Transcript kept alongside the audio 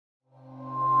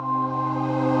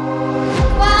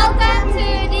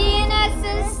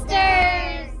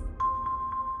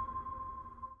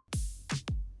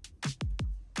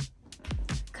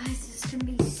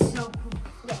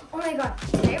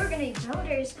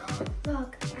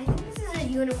Look, I think this is a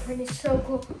unicorn. It's so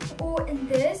cool. Oh, and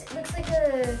this looks like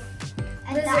a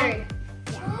lizard.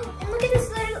 And look at this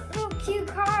little cute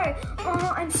car.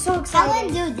 Oh, I'm so excited. I want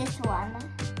to do this one.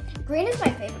 Green is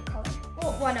my favorite color.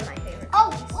 Well, one of my favorite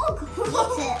Oh,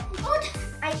 colors. look.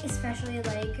 I especially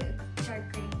like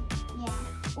dark green. Yeah.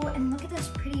 Oh, and look at this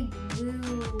pretty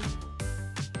blue.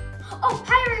 Oh,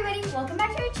 hi everybody. Welcome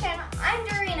back to our channel. I'm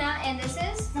Dorina, and this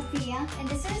is Sophia. And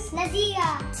this is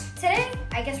Nadia. Today,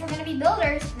 I guess we're gonna be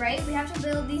builders, right? We have to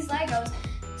build these Legos.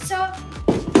 So,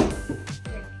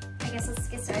 I guess let's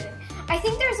get started. I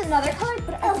think there's another color,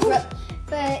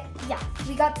 but yeah,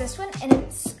 we got this one, and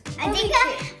it's really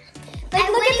cute. Like,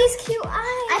 look at these cute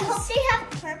eyes. I hope they have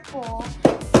purple.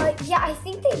 Yeah, I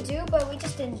think they do, but we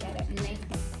just didn't get it.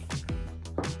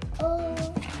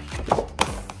 Oh.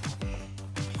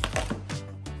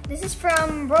 This is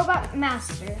from Robot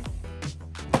Master.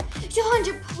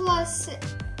 200 plus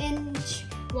inch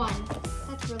one.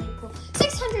 That's really cool.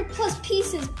 600 plus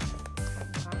pieces.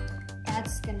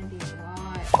 That's gonna be a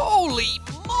lot. Holy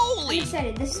moly! I'm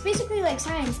excited. This is basically like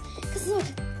science. Cause look,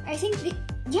 I think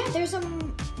there's a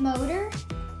motor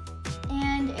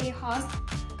and a host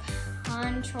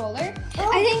controller. Oh,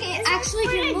 I think it actually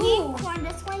can move. Unicorn.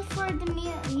 This one's for the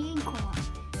unicorn.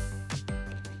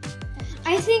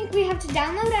 I think we have to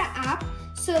download an app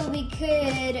so we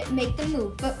could make them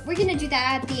move. But we're gonna do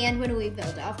that at the end when we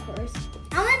build it, of course.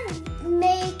 I want to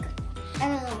make, I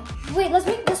don't know. Wait, let's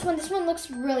make this one. This one looks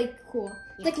really cool.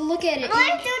 Yeah. Like, look at it. I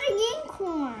want to do the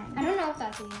unicorn. I don't know if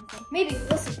that's a unicorn. Maybe.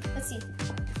 Let's see. Let's see.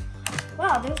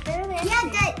 Wow, there's barely anything. Yeah,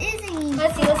 that is a unicorn.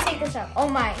 Let's see. Let's take this out. Oh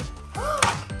my.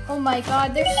 Oh my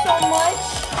God. There's so much.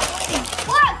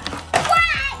 What?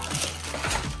 What?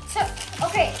 So,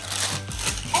 okay.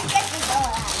 Let's get this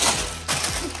all out.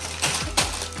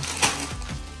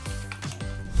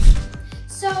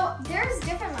 So there's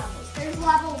different levels. There's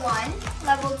level 1,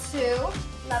 level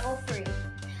 2, level 3.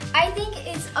 I think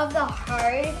it's of the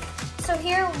hard. So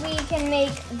here we can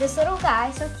make this little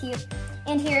guy, so cute.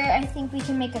 And here I think we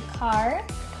can make a car.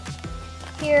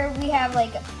 Here we have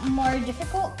like more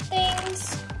difficult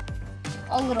things,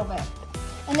 a little bit.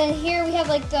 And then here we have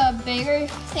like the bigger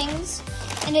things,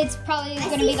 and it's probably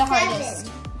gonna be the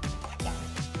hardest. Yeah.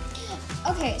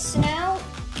 Okay, so now,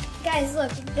 guys,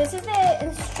 look, this is the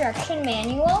instruction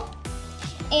manual,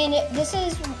 and this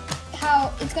is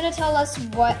how it's gonna tell us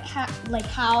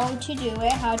how to do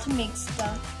it, how to make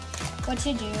stuff, what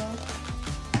to do.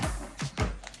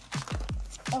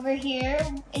 Over here,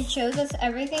 it shows us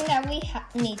everything that we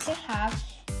need to have.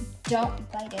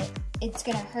 Don't bite it; it's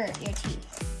gonna hurt your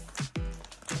teeth.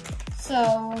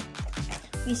 So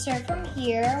we start from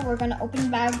here. We're gonna open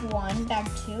bag 1, bag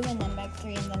 2, and then bag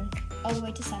 3, and then all the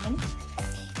way to 7.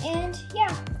 And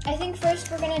yeah, I think first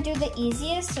we're gonna do the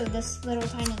easiest, so this little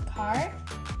tiny car.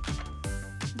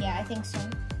 Yeah, I think so.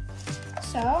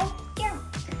 So, yeah.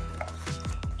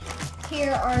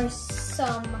 Here are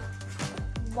some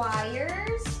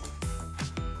wires.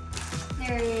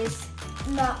 There is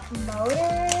not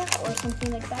motor or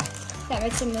something like that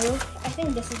makes it move. I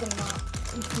think this is a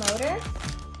motor.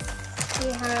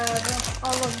 We have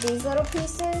all of these little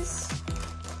pieces,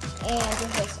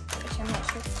 and this, which I'm not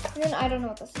sure. And then I don't know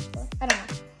what this is for. I don't know.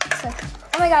 So,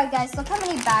 oh my God, guys, look how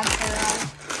many bags there are.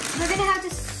 We're gonna have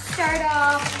to start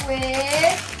off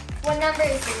with, what number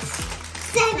is this?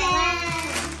 7.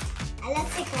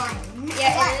 Let's pick 1.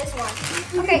 Yeah, it is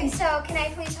 1. Okay, so can I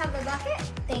please have the bucket?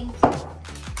 Thank you.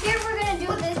 Here we're gonna do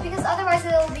this because otherwise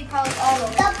it will be probably all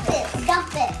over. Dump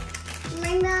it.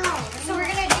 I know. So we're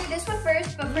gonna do this one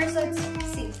first, but first let's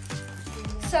see.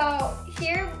 So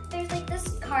here, there's like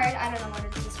this card. I don't know what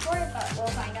it is for, but we'll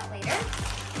find out later.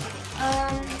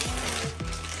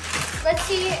 Let's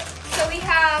see. So we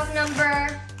have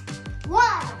number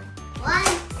 1.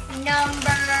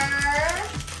 Number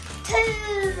 2.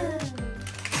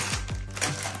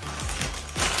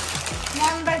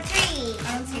 Number 3. I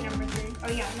don't see number 3. Oh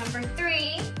yeah, number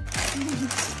 3.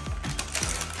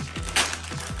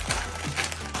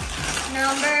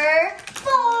 Number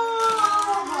 4.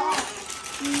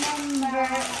 Number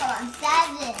 7.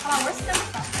 Oh, where's the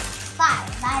number 5?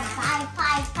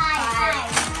 5.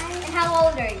 And how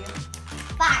old are you?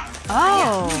 5.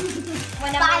 Oh.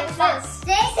 What number is this?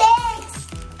 6.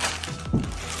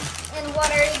 And what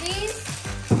are these?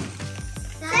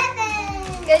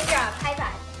 7. Good job. High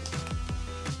five.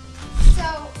 So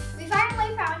we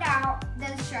finally found out the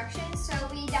instructions. So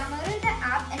we downloaded the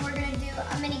app and we're going to do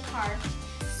a mini car.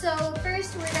 So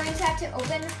first we're going to have to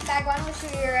open bag 1, which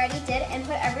we already did, and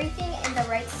put everything in the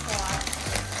right slot.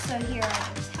 So here are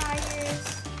the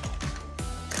tires.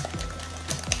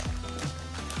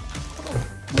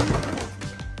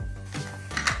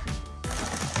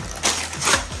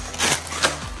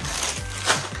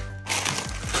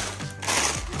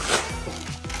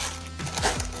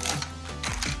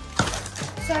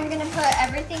 gonna put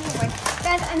everything away.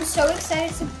 Guys, I'm so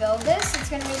excited to build this. It's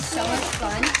gonna be so much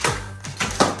fun.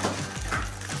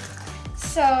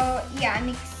 So yeah, I'm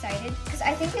excited because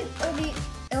I think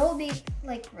it'll be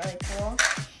like really cool.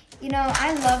 You know,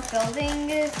 I love building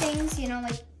things, you know,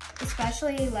 like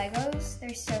especially Legos.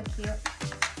 They're so cute.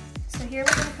 So here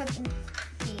we're gonna put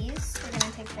these. We're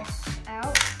gonna take this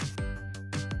out.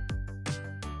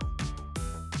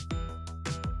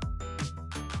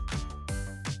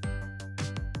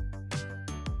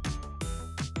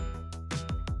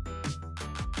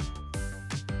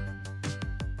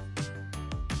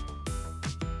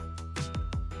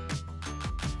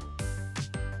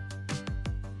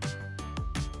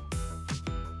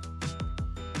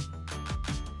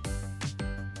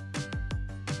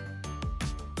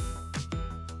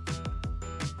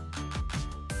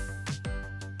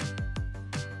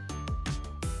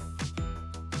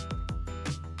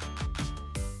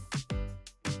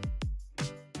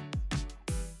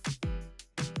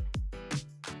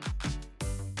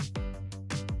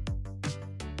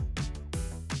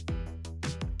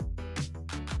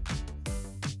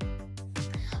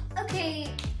 Okay,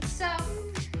 so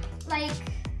like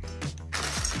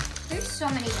there's so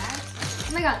many guys.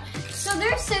 Oh my god. So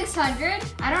there's 600.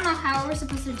 I don't know how we're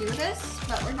supposed to do this,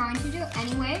 but we're going to do it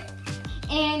anyway.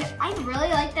 And I really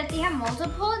like that they have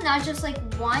multiple, not just like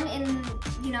one in,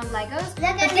 you know, Legos. Look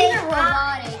but at these the are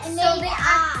robotics. And So the they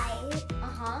eye.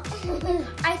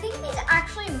 I think these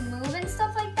actually move and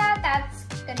stuff like that. That's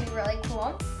gonna be really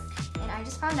cool. And I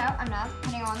just found out I'm not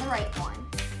putting on the right one.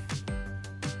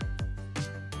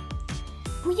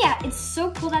 But yeah, it's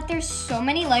so cool that there's so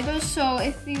many Legos. So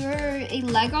if you're a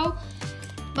Lego,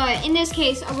 but in this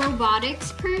case, a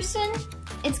robotics person,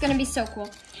 it's gonna be so cool.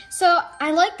 So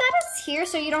I like that it's here,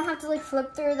 so you don't have to like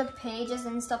flip through the pages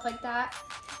and stuff like that.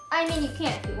 I mean, you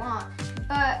can if you want,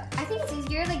 but I think it's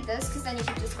easier like this because then you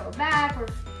can just go back, or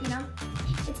you know,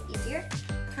 it's easier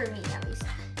for me at least.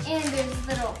 And there's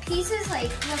little pieces, like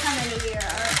look how many there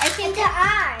are. I think The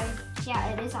eye. yeah,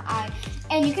 it is an eye.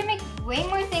 And you can make way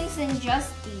more things than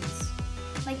just these.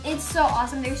 Like, it's so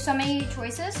awesome. There's so many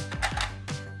choices.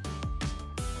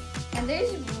 And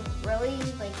there's really,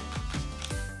 like,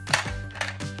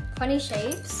 funny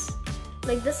shapes.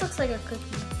 Like, this looks like a cookie.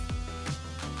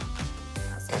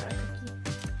 That's not a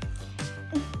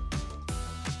cookie.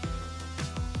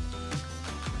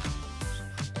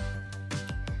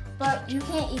 But you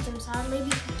can't eat them, sadly,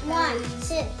 because 1, 2,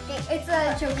 3. it's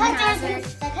a choking hazard.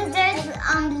 Because there's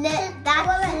that's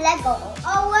Lego.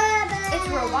 Oh, what? It's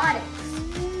robotics.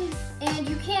 And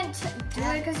you can't do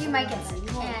it because you might get sick.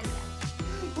 And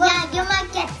Yeah, you might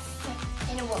get sick.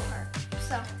 and it will hurt.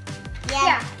 So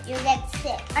Yeah, you get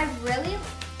sick. I really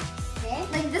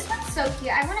Sick? like this one's so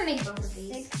cute. I want to make both of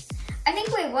these. I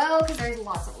think we will because there's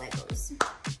lots of Legos.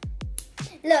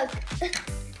 Look.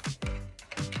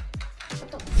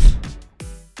 What the-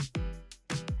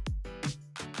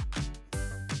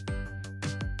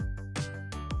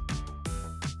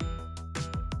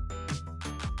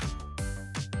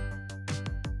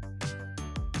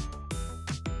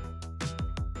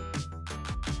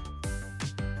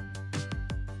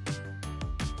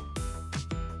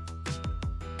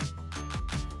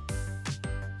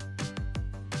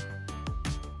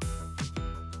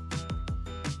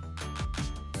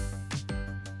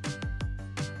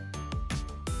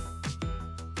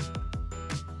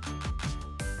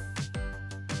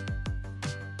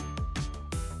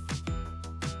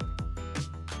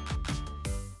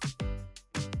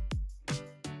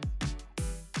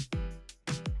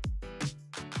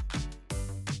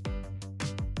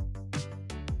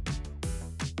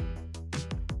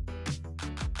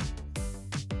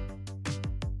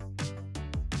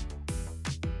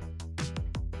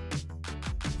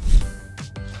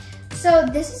 So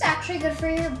this is actually good for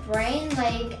your brain,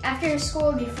 like after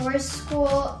school, before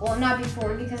school, well not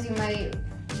before because you might,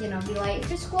 you know, be late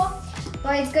for school,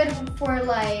 but it's good for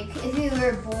like if you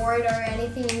were bored or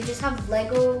anything, you just have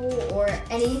Lego or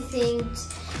anything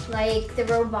like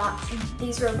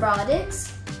these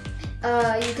robotics.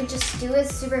 You could just do it,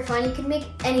 super fun. You can make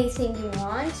anything you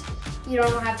want. You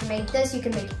don't have to make this, you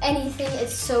can make anything.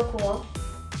 It's so cool.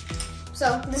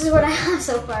 So this is what I have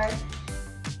so far.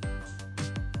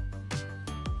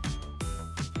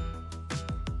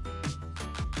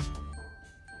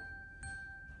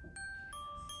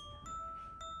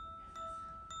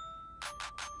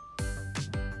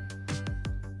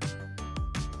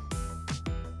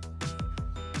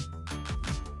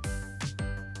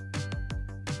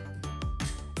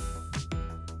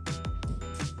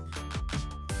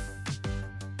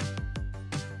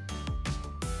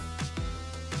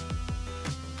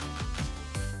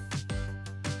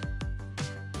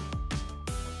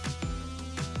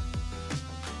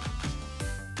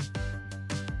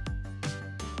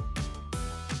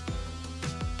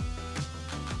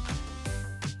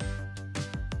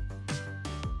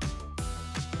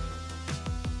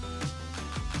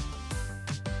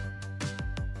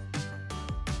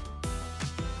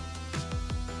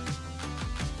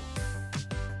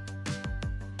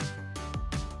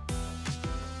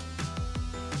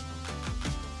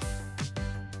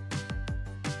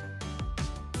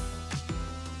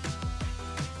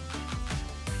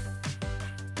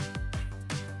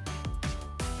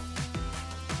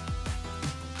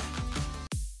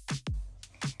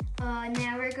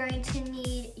 Now we're going to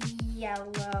need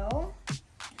yellow.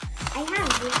 I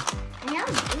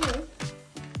have blue.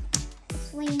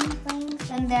 Swing, swing,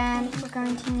 swing. And then we're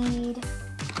going to need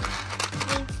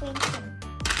Swing, swing, swing.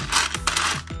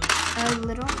 a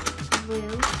little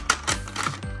blue.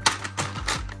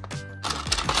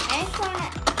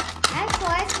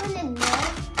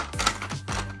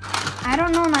 I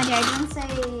don't know, Nadia. I didn't say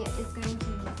it's going to.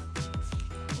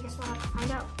 I guess we'll have to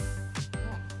find out.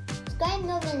 It's going to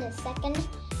move in a second if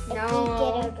we No.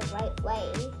 get it the right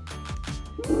way.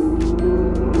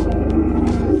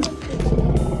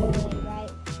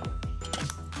 Right.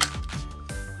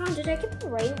 Hold on, did I get the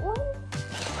right one?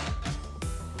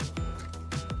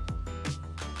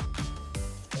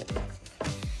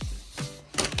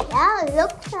 Yeah, it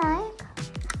looks like.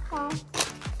 I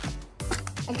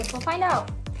guess we'll find out.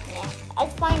 Yeah,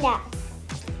 let's find out.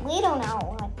 We don't know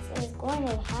what is going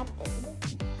to happen.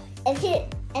 If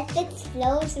it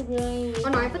flows, we're going to. Oh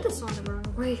no, I put this on the wrong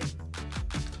way. Is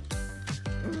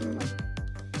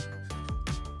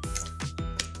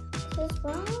this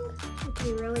wrong? To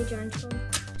be really gentle.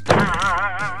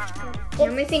 Now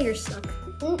my finger's stuck.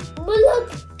 But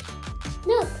look!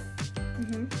 Look!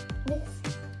 Mm-hmm. This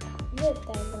grip I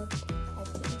looked at. I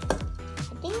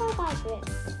think I got grip.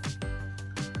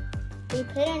 We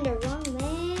put it in the wrong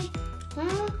way.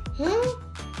 Huh?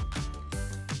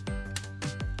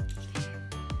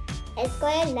 It's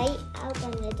going to light out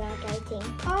in the dark, I think.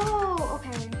 Oh,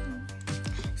 okay.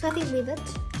 So I think leave it.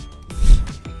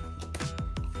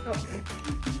 Oh.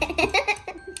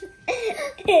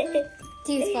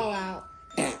 Teeth fall out.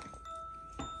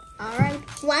 All right.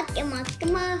 Waka waka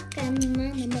waka.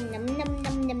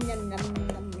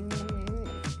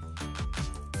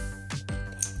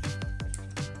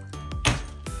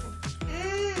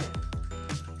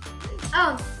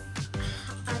 Oh.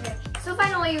 Okay. So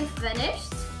finally we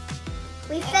finished.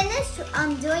 We finished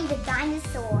doing the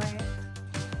dinosaur.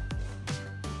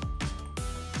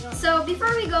 So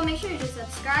before we go, make sure to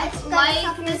subscribe,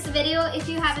 like this video if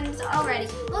you haven't already.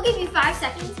 We'll give you 5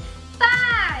 seconds.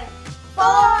 5,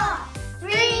 4,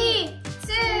 3,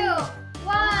 2,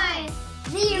 1,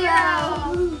 0.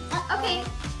 Okay.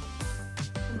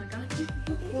 Oh my god.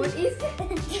 What is it?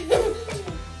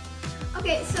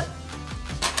 Okay, so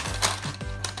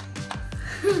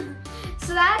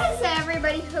that is it,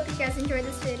 everybody. Hope you guys enjoyed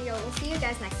this video. We'll see you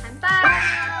guys next time.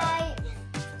 Bye.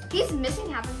 He's missing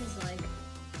half of his leg.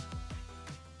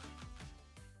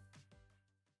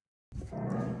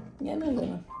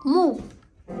 Move.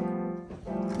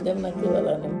 Dem nakryła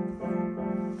lanem.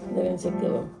 9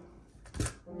 kilo.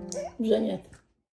 Вже нет.